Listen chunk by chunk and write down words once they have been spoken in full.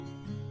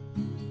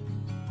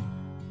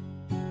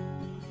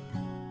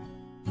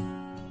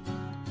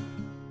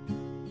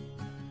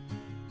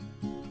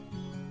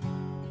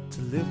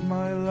live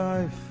my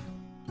life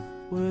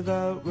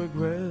without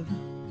regret,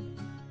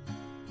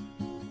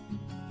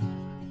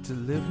 to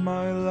live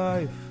my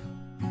life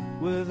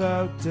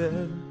without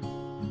debt,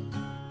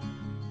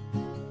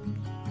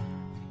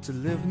 to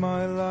live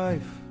my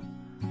life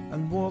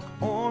and walk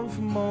on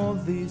from all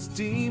these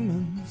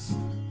demons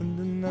in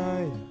the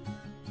night,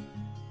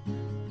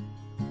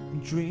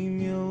 and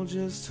dream you'll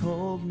just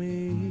hold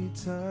me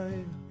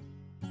tight.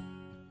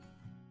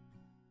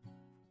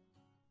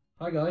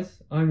 Hi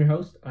guys, I'm your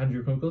host,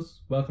 Andrew Kunkles.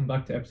 Welcome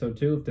back to episode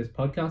 2 of this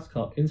podcast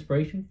called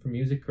Inspiration for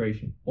Music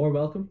Creation. Or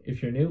welcome,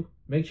 if you're new,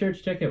 make sure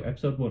to check out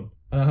episode 1.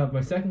 And I have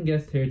my second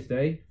guest here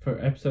today for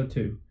episode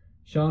 2,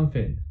 Sean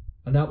Finn.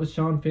 And that was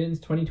Sean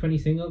Finn's 2020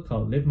 single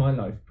called Live My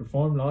Life,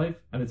 performed live,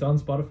 and it's on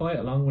Spotify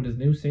along with his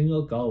new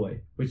single Galway,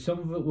 which some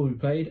of it will be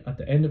played at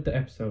the end of the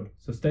episode.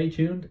 So stay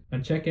tuned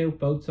and check out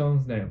both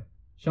songs now.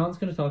 Sean's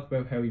going to talk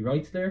about how he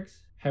writes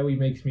lyrics, how he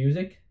makes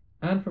music,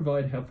 and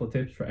provide helpful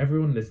tips for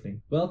everyone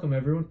listening. Welcome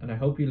everyone, and I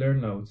hope you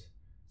learn loads.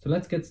 So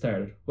let's get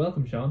started.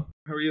 Welcome, Sean.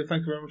 How are you?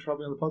 Thank you very much for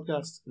having me on the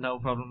podcast. No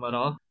problem at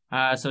all.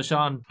 So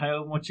Sean,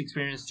 how much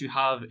experience do you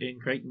have in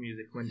creating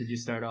music? When did you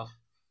start off?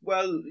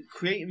 Well,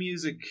 creating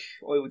music,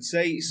 I would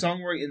say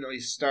songwriting I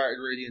started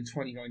really in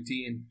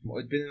 2019.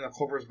 I'd been in a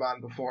covers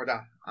band before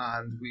that,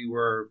 and we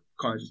were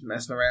kind of just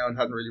messing around,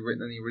 hadn't really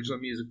written any original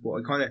music, but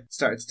I kind of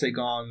started to take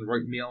on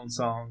writing my own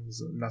songs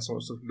and that sort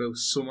of stuff about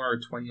summer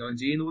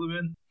 2019 it would have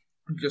been.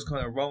 Just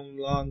kind of rolling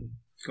along,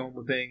 going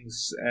with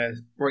things,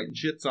 writing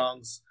shit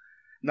songs,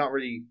 not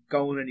really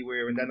going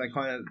anywhere, and then I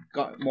kind of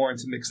got more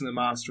into mixing and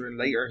mastering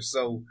later,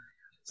 so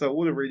it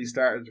would have really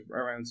started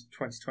around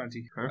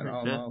 2020. Perfect, I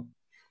don't know.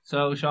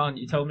 So Sean,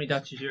 you told me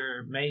that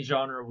your main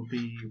genre would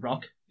be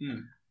rock.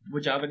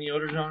 Would you have any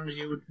other genre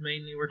you would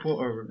mainly work with,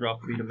 or would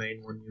rock be the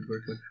main one you'd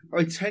work with?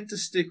 I tend to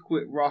stick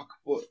with rock,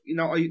 but you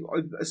know, I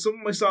some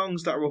of my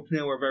songs that are up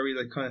now are very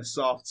like kind of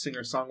soft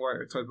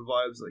singer-songwriter type of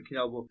vibes, like, you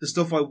know, but the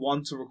stuff I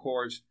want to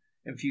record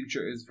in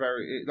future is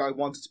very, I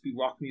want it to be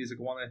rock music.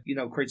 I want to, you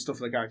know, create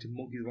stuff like Arctic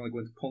Monkeys. I want to go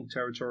into punk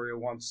territory. I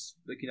want,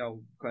 like, you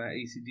know, kind of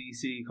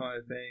AC/DC kind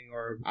of thing.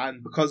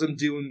 And because I'm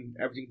doing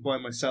everything by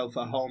myself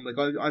at home, like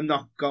I'm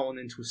not going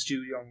into a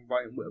studio and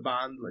writing with a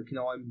band. Like, you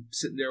know, I'm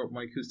sitting there with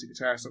my acoustic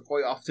guitar. So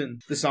quite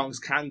often the songs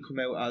can come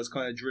out as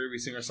kind of dreary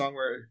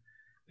singer-songwriter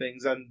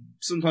things, and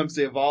sometimes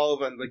they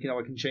evolve, and, like, you know,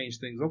 I can change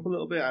things up a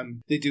little bit,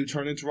 and they do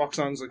turn into rock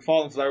songs. Like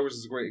Fallen Flowers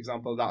is a great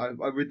example of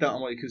that. I wrote that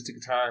on my acoustic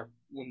guitar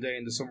one day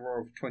in the summer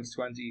of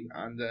 2020,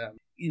 and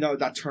you know,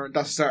 that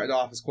started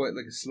off as quite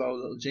like a slow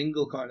little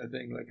jingle kind of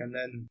thing, like, and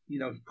then, you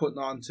know, putting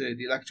on to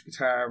the electric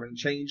guitar and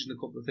changing a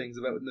couple of things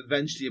about it, and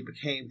eventually it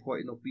became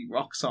quite an upbeat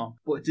rock song.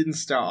 But it didn't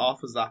start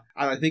off as that,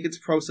 and I think it's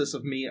a process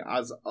of me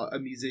as a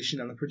musician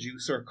and a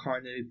producer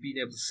kind of being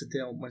able to sit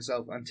down with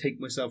myself and take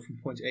myself from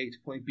point A to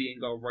point B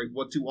and go, right,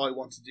 what do I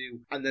want to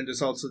do? And then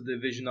there's also the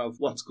vision of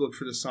what's good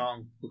for the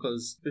song,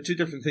 because they're two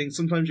different things.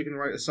 Sometimes you can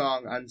write a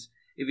song, and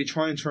if you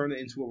try and turn it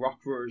into a rock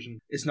version,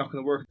 it's not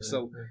going to work.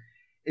 So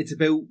it's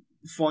about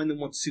finding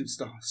what suits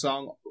the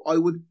song. I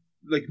would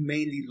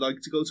mainly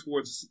like to go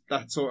towards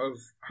that sort of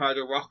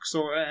harder rock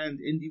sort of and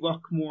indie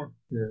rock more.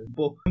 Yeah.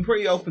 But I'm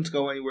pretty open to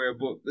go anywhere.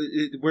 But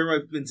where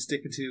I've been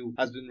sticking to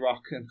has been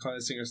rock and kind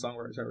of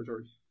singer-songwriter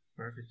territory.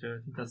 Perfect. I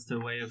think that's the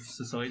way of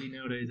society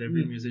nowadays.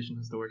 Every musician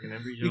has to work in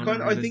every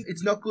genre. I think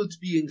it's not good to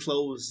be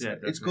enclosed. Yeah,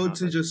 it's good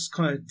to just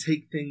kind of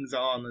take things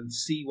on and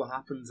see what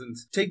happens and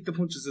take the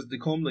punches as they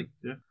come.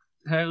 Yeah.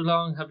 How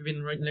long have you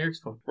been writing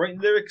lyrics for? Writing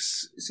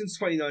lyrics since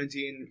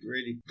 2019,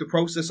 really. The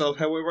process of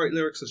how I write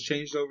lyrics has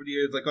changed over the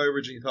years. Like, I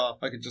originally thought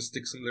I could just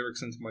stick some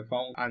lyrics into my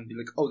phone and be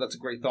like, oh, that's a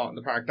great thought in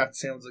the park. That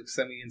sounds like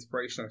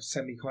semi-inspirational or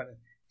semi-kind of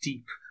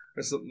deep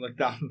or something like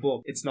that,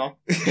 but it's not.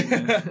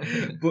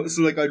 But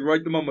so, like, I'd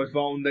write them on my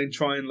phone, then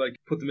try and, like,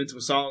 put them into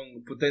a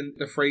song, but then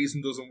the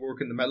phrasing doesn't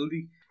work in the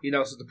melody, you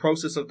know. So the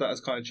process of that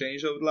has kind of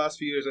changed over the last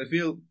few years. I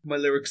feel my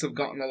lyrics have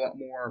gotten a lot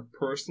more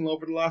personal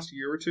over the last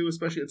year or two,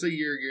 especially. I'd say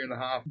year and a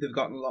half. They've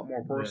gotten a lot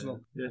more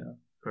personal. Yeah.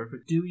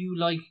 Perfect. Do you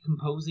like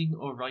composing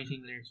or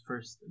writing lyrics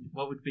first?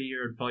 What would be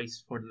your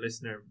advice for the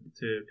listener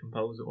to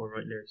compose or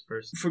write lyrics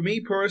first? For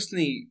me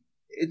personally,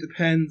 it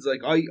depends. Like,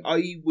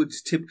 I would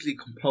typically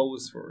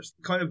compose first.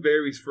 It kind of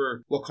varies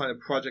for what kind of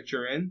project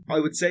you're in.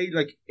 I would say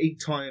like 8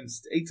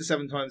 to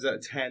 7 times out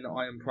of 10,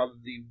 I am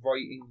probably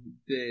writing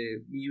the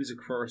music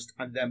first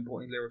and then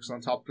putting lyrics on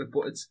top of it.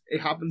 But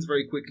it happens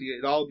very quickly.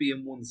 It'll all be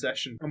in one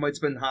session. I might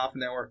spend half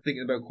an hour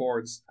thinking about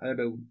chords and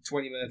about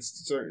 20 to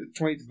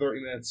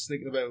 30 minutes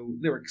thinking about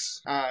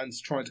lyrics and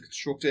trying to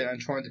construct it and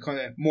trying to kind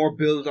of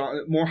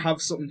more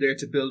have something there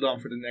to build on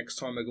for the next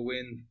time I go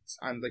in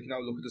and, like, you know,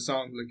 look at the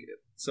song. Like,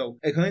 so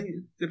it kind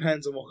of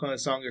depends on what kind of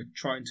song you're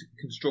trying to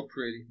construct,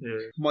 really.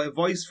 Yeah. My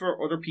advice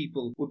for other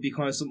people would be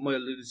kind of something I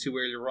alluded to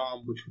earlier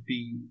on, which would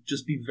be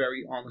just be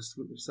very honest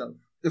with yourself.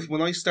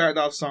 When I started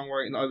off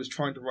songwriting, I was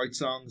trying to write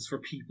songs for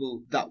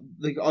people that,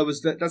 like, I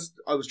was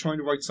trying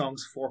to write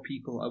songs for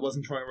people. I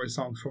wasn't trying to write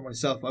songs for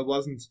myself. I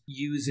wasn't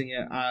using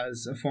it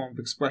as a form of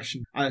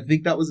expression. And I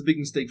think that was a big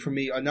mistake for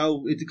me. I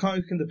know it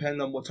kind of can depend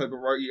on what type of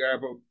writer you are,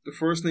 but the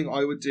first thing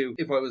I would do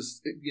if I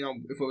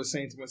was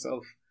saying to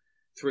myself,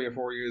 3 or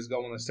 4 years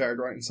ago when I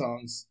started writing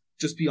songs.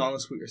 Just be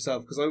honest with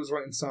yourself, because I was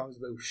writing songs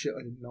about shit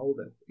I didn't know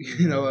about.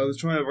 You know, I was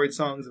trying to write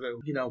songs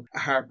about, you know, a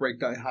heartbreak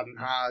that I hadn't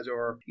had,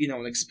 or, you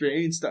know, an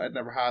experience that I'd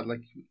never had,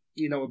 like,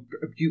 you know,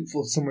 a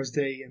beautiful summer's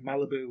day in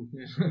Malibu.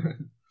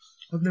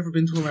 I've never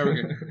been to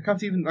America. I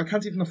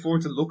can't even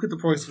afford to look at the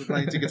price of a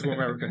plane ticket to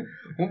America.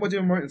 What am I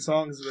doing writing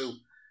songs about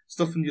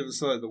stuff from the other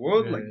side of the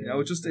world? Like, you know,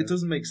 it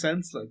doesn't make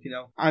sense. Like, you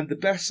know, and the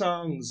best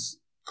songs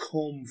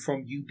come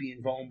from you being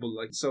vulnerable.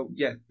 Like, so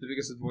yeah, the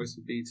biggest advice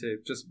would be to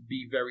just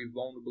be very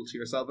vulnerable to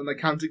yourself. And I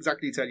can't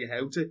exactly tell you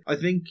how to. I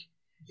think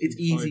it's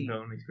easy. Find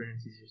own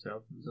experiences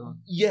yourself and so on.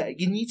 Yeah,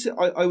 you need to.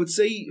 I would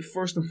say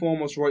first and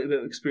foremost write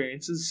about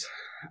experiences,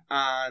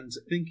 and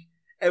I think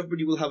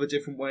everybody will have a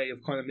different way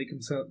of kind of making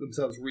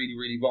themselves really,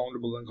 really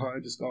vulnerable and kind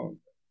of just going,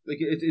 like,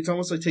 it's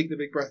almost like taking a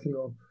big breath and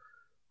going,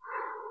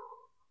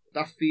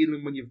 that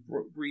feeling when you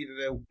breathe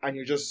it out and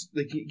you're just,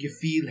 like, you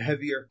feel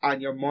heavier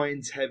and your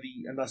mind's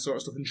heavy and that sort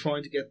of stuff, and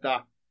trying to get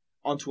that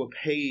onto a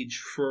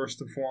page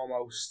first and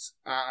foremost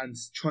and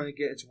trying to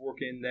get it to work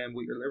in then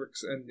with your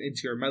lyrics and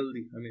into your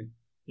melody, I mean.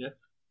 Yeah.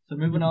 So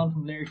moving on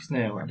from lyrics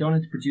now, going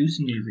into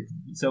producing music.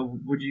 So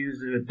would you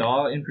use a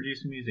DAW in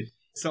producing music?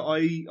 So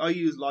I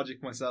use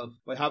Logic myself.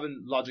 By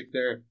having Logic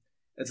there,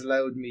 it's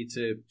allowed me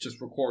to just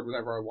record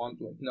whenever I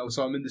want. Like, you know,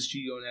 so I'm in the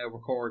studio now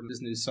recording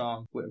this new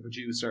song with a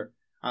producer,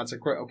 and it's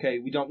like, right, okay,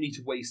 we don't need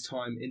to waste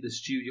time in the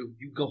studio.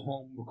 You go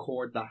home,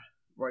 record that.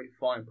 Right,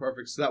 fine,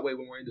 perfect. So that way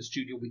when we're in the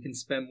studio, we can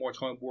spend more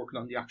time working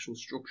on the actual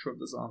structure of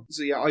the song.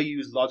 So yeah, I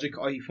use Logic.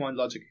 I find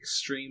Logic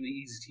extremely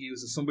easy to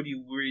use. As somebody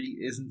who really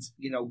isn't,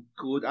 you know,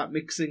 good at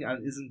mixing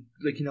and isn't,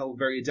 like, you know,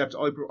 very adept,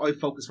 I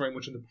focus very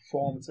much on the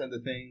performance end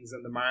of things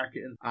and the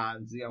marketing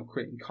and, you know,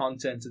 creating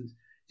content and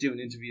doing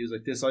interviews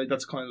like this.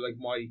 That's kind of like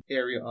my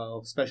area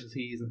of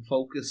specialties and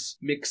focus.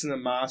 Mixing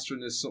and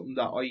mastering is something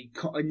that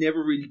I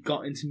never really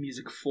got into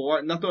music for.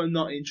 Not that I'm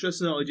not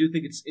interested in it, I do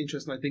think it's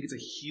interesting. I think it's a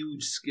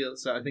huge skill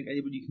set. I think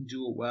anybody who can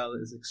do it well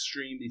is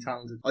extremely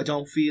talented. I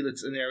don't feel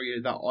it's an area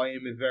that I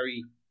am a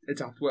very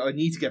adaptable. I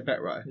need to get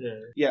better at.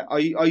 Yeah, I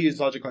use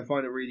Logic. I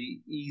find it really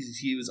easy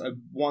to use. I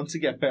want to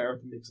get better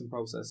at the mixing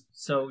process.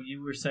 So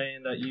you were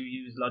saying that you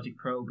use Logic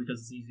Pro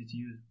because it's easy to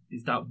use.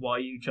 Is that why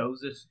you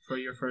chose it for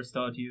your first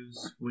DAW to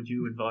use? Would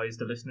you advise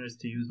the listeners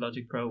to use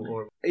Logic Pro,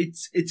 or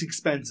it's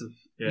expensive?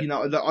 Yeah. You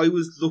know, I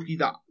was lucky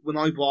that when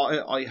I bought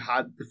it, I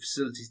had the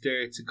facilities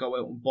there to go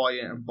out and buy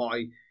it and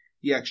buy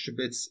the extra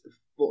bits,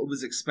 but it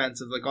was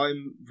expensive. Like,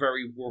 I'm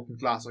very working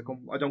class.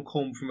 I don't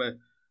come from a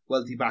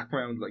wealthy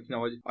background. Like, you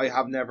know, I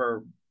have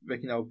never,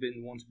 like, you know,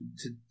 been one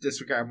to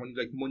disregard money.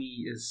 Like,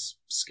 money is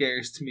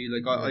scarce to me.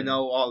 Like, I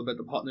know all about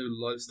the pot noodle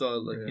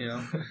lifestyle. Like, you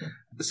know,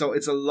 so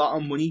it's a lot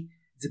of money.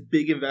 It's a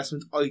big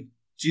investment. I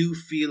do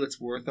feel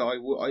it's worth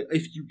it.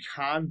 If you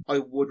can, I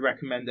would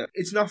recommend it.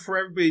 It's not for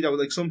everybody though.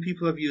 Like, some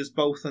people have used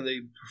both and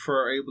they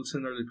prefer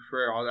Ableton or they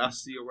prefer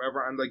Audacity or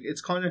whatever, and like,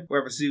 it's kind of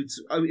wherever suits.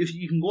 If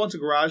you can go onto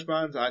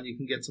GarageBand and you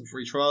can get some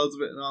free trials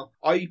of it and all,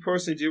 I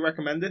personally do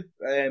recommend it.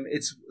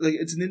 It's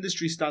an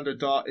industry standard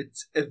DAW.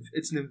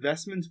 It's an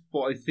investment,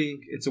 but I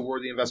think it's a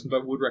worthy investment.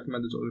 I would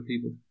recommend it to other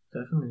people.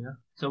 Definitely, yeah.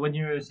 So when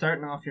you're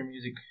starting off your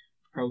music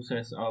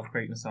process of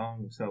creating a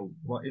song, so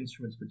what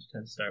instruments would you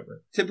tend to start with?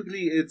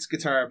 Typically it's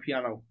guitar,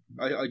 piano.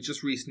 I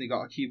just recently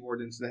got a keyboard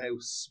into the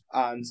house,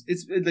 and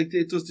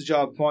it does the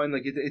job fine.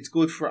 Like, it's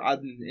good for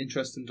adding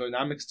interest and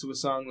dynamics to a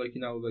song, like, you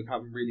know, like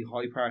having really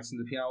high parts in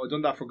the piano. I've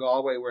done that for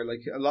Galway, where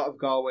like a lot of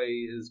Galway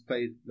is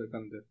played like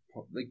on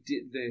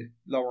the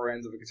lower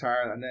ends of a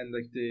guitar, and then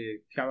like the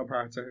piano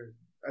parts are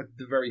at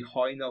the very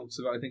high notes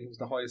of it. I think it was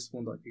the highest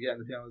one that I could get in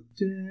the piano.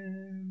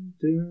 Dun,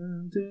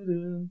 dun, dun,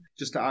 dun.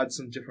 Just to add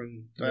some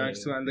different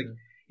dynamics to it. And like,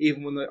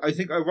 even when I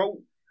did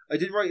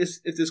write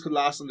If This Could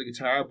Last on the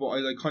guitar, but I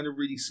like kind of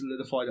really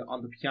solidified it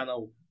on the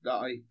piano that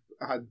I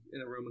had in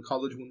a room in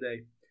college one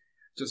day,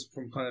 just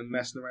from kind of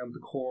messing around with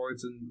the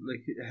chords and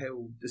like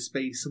how the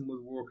spacing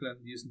was working and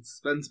using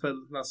suspense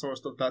pedals and that sort of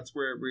stuff. That's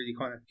where it really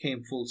kind of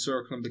came full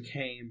circle and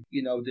became,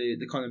 you know, the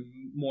kind of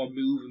more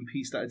moving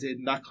piece that I did,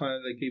 and that kind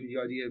of like gave me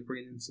the idea of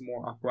bringing in some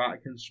more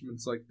operatic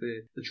instruments like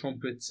the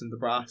trumpets and the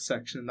brass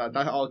section.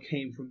 That all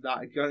came from that.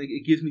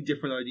 It gives me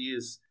different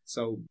ideas.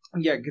 So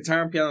yeah,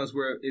 guitar and piano is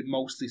where it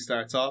mostly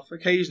starts off.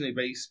 Occasionally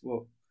bass,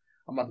 but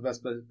I'm not the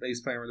best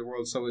bass player in the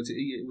world, so it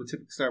would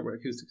typically start with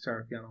acoustic guitar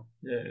and piano.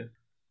 Yeah.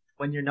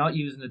 When you're not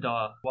using a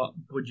DAW, what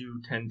would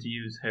you tend to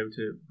use? How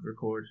to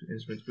record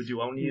instruments? Would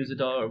you only use a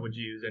DAW, or would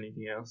you use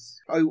anything else?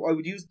 I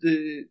would use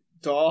the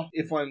DAW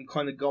if I'm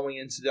kind of going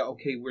into that.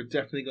 Okay, we're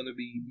definitely going to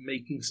be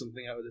making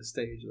something out of this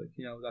stage. Like,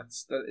 you know,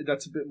 that's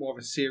a bit more of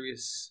a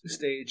serious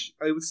stage.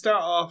 I would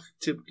start off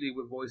typically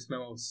with voice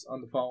memos on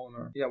the phone,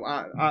 or, you know,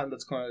 and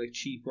that's kind of like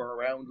cheaper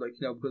around, like,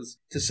 you know, because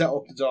to set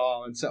up the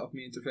DAW and set up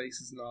my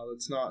interfaces and all,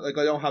 it's not like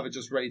I don't have it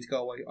just ready to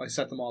go. I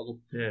set them all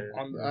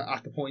up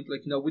at the point,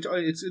 like, you know, which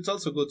it's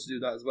also good to do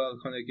that as well. It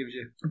kind of gives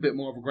you a bit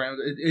more of a ground.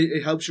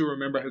 It helps you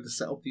remember how to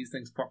set up these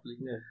things properly.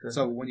 Yeah,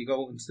 so when you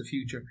go into the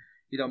future,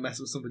 you don't mess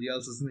with somebody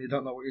else's and you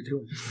don't know what you're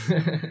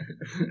doing.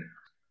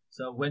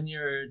 So when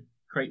you're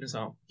creating a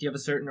song, do you have a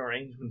certain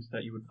arrangement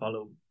that you would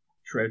follow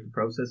throughout the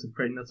process of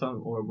creating that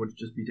song, or would it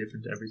just be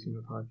different every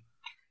single time?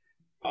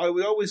 I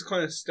would always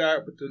kind of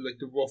start with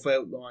the rough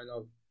outline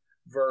of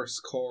verse,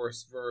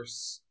 chorus,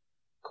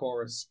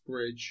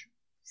 bridge,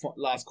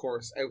 last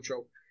chorus,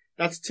 outro.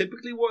 That's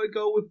typically what I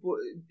go with, but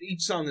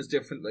each song is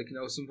different. Like,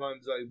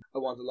 sometimes I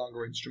want a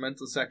longer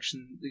instrumental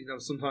section.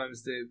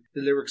 Sometimes the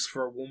lyrics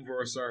for one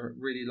verse are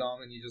really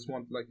long, and you just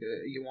want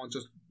you want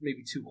just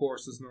maybe 2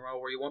 choruses in a row,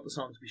 or you want the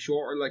song to be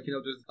shorter.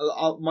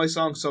 There's my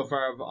songs so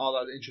far have all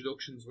had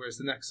introductions, whereas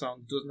the next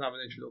song doesn't have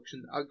an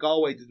introduction.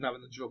 Galway didn't have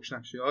an introduction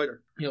actually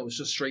either. It's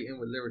just straight in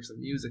with lyrics and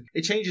music.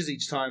 It changes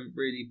each time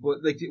really, but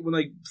when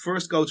I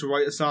first go to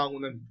write a song,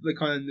 when I'm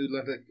kind of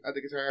noodling at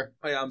the guitar,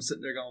 I am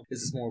sitting there going,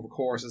 is this more of a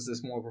chorus? Is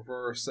this more of a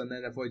verse? And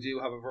then if I do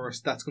have a verse,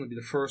 that's going to be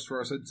the first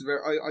verse.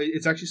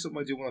 It's actually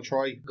something I do want to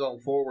try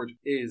going forward,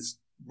 is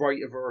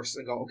write a verse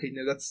and go, okay,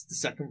 now that's the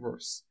second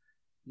verse.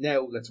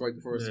 Now let's write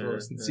the first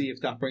verse and see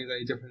if that brings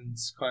any different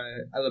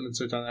kind of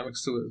elements or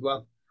dynamics to it as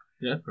well.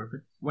 Yeah,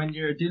 perfect. When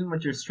you're dealing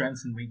with your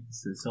strengths and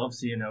weaknesses, so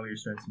obviously you know your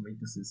strengths and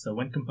weaknesses. So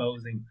when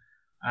composing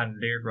and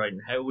lyric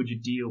writing, how would you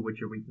deal with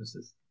your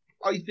weaknesses?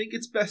 I think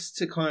it's best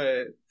to kind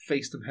of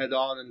face them head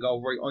on and go,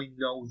 right, I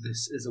know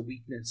this is a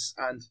weakness,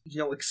 and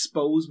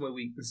expose my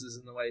weaknesses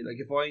in a way. Like,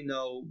 if I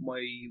know my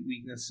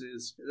weakness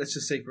is, let's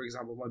just say for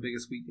example, my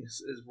biggest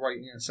weakness is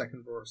writing a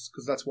second verse,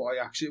 because that's what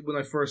when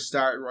I first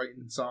started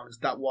writing songs,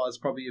 that was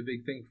probably a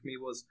big thing for me.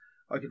 Was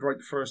I could write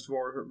the first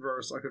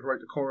verse, I could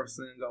write the chorus,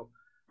 and then go,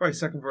 right,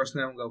 second verse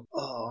now, and go,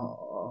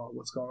 oh,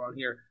 what's going on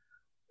here?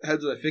 How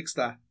did I fix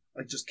that?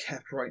 I just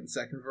kept writing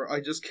second verse. I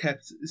just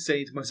kept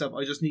saying to myself,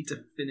 I just need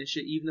to finish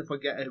it, even if I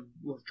get a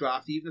rough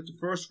draft. Even if the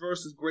first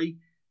verse is great,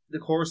 the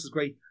chorus is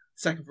great,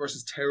 second verse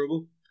is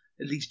terrible,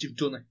 at least you've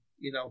done it.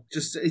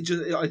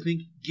 I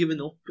think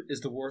giving up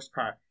is the worst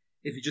part.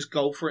 If you just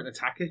go for it and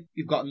attack it,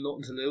 you've got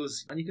nothing to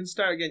lose, and you can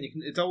start again.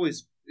 It's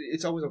always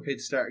okay to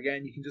start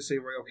again. You can just say,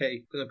 right,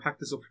 okay, I'm gonna pack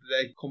this up for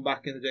today. Come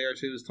back in a day or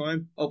two's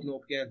time, open it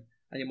up again,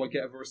 and you might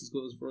get a verse as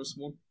good as verse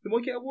 1. You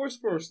might get a worse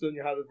verse than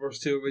you had at verse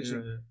 2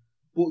 originally. Yeah.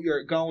 But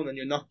you're going and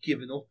you're not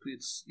giving up.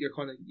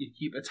 You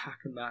keep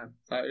attacking that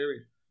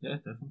area. Yeah,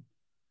 definitely.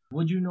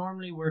 Would you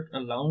normally work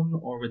alone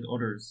or with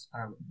others?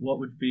 What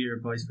would be your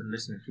advice for the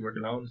listener? To work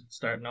alone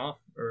starting off,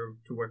 or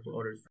to work with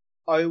others?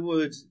 I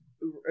would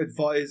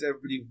advise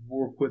everybody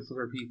work with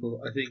other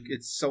people. I think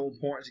it's so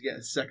important to get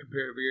a second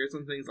pair of ears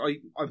on things.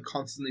 I'm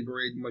constantly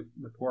berating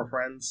my poor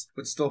friends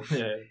with stuff.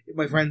 Yeah.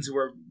 My friends who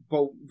are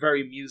both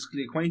very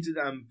musically acquainted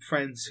and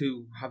friends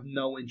who have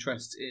no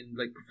interest in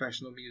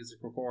professional music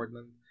recording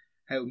and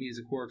how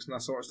music works and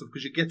that sort of stuff,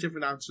 because you get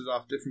different answers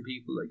off different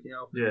people,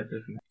 Yeah,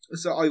 definitely.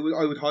 So I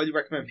would highly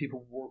recommend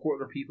people work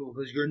with other people,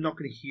 because you're not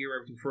going to hear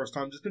everything first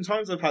time. There's been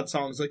times I've had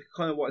songs like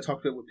kind of what I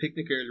talked about with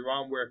Picnic earlier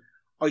on, where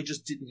I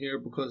just didn't hear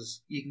it,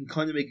 because you can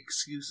kind of make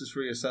excuses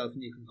for yourself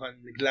and you can kind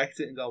of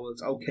neglect it and go, well,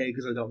 it's okay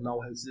because I don't know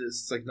how to do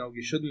this. It's like, no,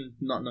 you shouldn't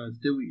not know how to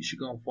do it. You should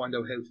go and find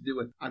out how to do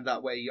it, and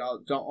that way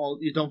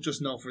you don't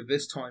just know for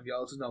this time, you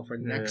also know for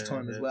next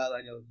time as well,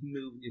 and you'll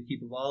move and you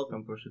keep evolving.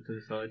 Don't push it to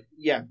the side.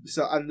 Yeah,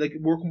 so and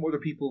working with other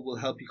people will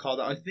help you call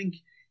that. I think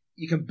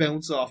you can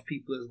bounce off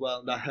people as well,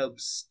 and that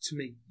helps to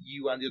make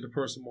you and the other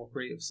person more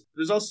creative.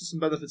 There's also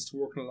some benefits to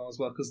working alone as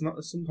well, because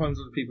sometimes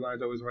other people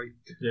aren't always right.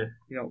 Yeah,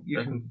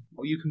 you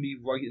can be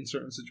right in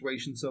certain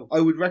situations. So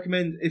I would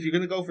recommend, if you're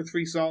going to go for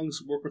 3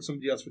 songs, work with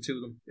somebody else for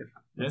 2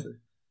 of them.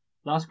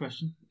 Last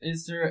question: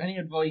 is there any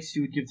advice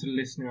you would give to the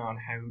listener on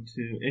how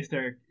to, if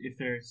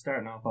they're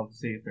starting off,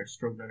 obviously, if they're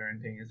struggling or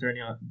anything? Is there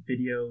any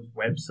videos,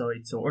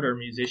 websites, or other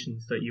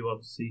musicians that you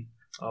obviously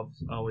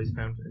always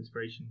found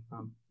inspiration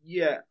from?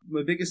 Yeah,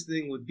 my biggest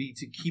thing would be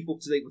to keep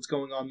up to date what's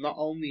going on, not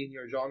only in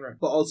your genre,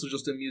 but also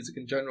just in music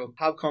in general.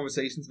 Have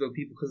conversations about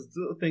people, because it's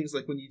little things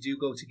like when you do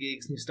go to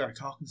gigs and you start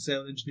talking to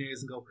sound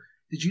engineers and go,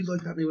 did you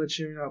like that new Ed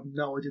Sheeran album?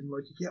 No, I didn't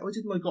like it. Yeah, I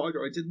didn't like it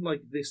either. I didn't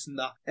like this and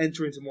that.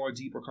 Enter into more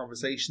deeper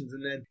conversations,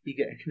 and then you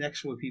get a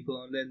connection with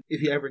people, and then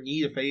if you ever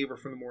need a favour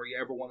from them or you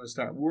ever want to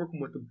start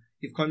working with them,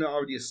 you've kind of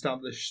already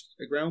established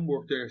a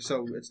groundwork there,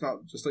 so it's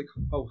not just like,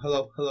 oh,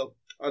 hello,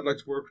 I'd like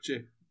to work with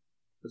you.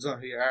 That's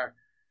not who you are.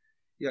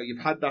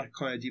 You've had that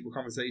kind of deeper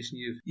conversation.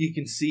 You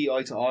can see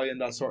eye to eye and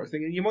that sort of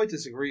thing, and you might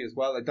disagree as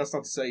well. That's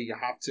not to say you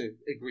have to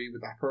agree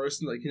with that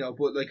person,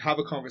 but have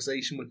a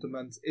conversation with them.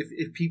 And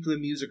if people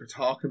in music are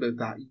talking about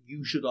that,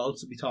 you should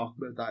also be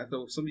talking about that.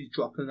 If somebody's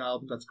dropping an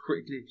album that's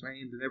critically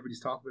acclaimed and everybody's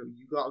talking about it,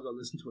 you gotta go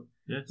listen to it.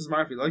 Yeah. It doesn't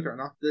matter if you like it or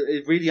not.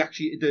 It really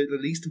actually the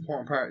least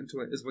important part into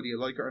it is whether you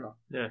like it or not.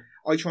 Yeah.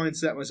 I try and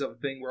set myself a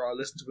thing where I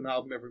listen to an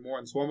album every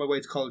morning. So on my way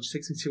to college, it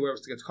takes me 2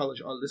 hours to get to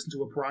college. I'll listen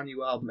to a brand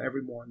new album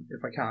every morning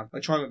if I can. I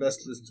try my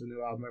best to listen to a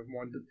new album every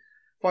morning.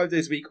 5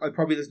 days a week, I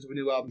probably listen to a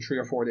new album 3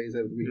 or 4 days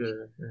out of the week.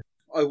 Yeah.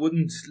 I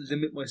wouldn't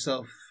limit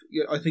myself.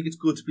 I think it's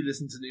good to be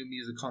listening to new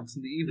music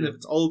constantly, even if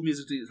it's old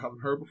music that you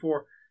haven't heard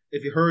before.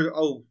 If you heard,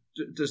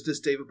 there's this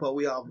David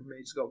Bowie album from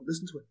ages ago,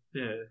 listen to it.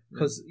 Yeah.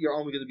 Because you're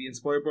only going to be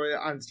inspired by it,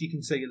 and you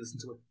can say you listen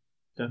to it.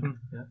 Definitely,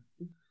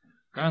 yeah.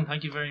 Grand,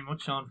 thank you very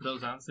much, Sean, for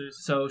those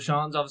answers. So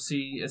Sean's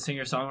obviously a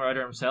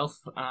singer-songwriter himself,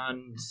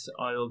 and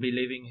I will be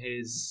leaving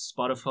his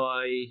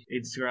Spotify,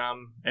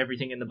 Instagram,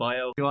 everything in the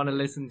bio. If you want to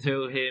listen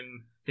to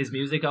his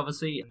music,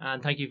 obviously,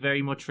 and thank you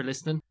very much for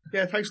listening.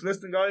 Yeah, thanks for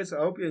listening, guys. I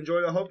hope you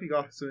enjoyed it. I hope you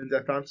got some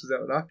in-depth answers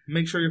out of that.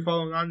 Make sure you're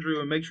following Andrew,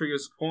 and make sure you're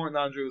supporting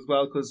Andrew as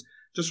well, because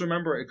just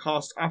remember, it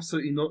costs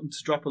absolutely nothing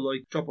to drop a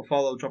like, drop a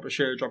follow, drop a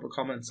share, drop a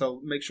comment. So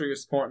make sure you're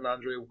supporting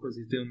Andrew, because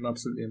he's doing an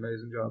absolutely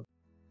amazing job.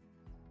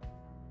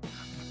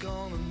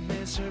 Gonna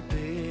miss her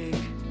big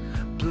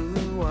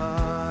blue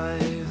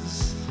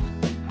eyes.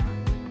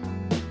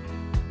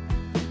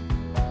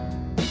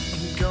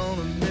 I'm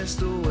gonna miss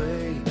the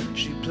way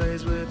she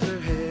plays with her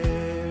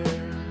hair.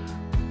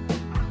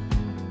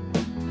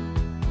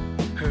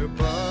 Her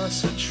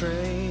bus, her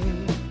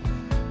train,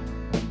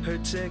 her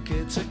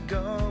ticket to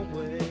go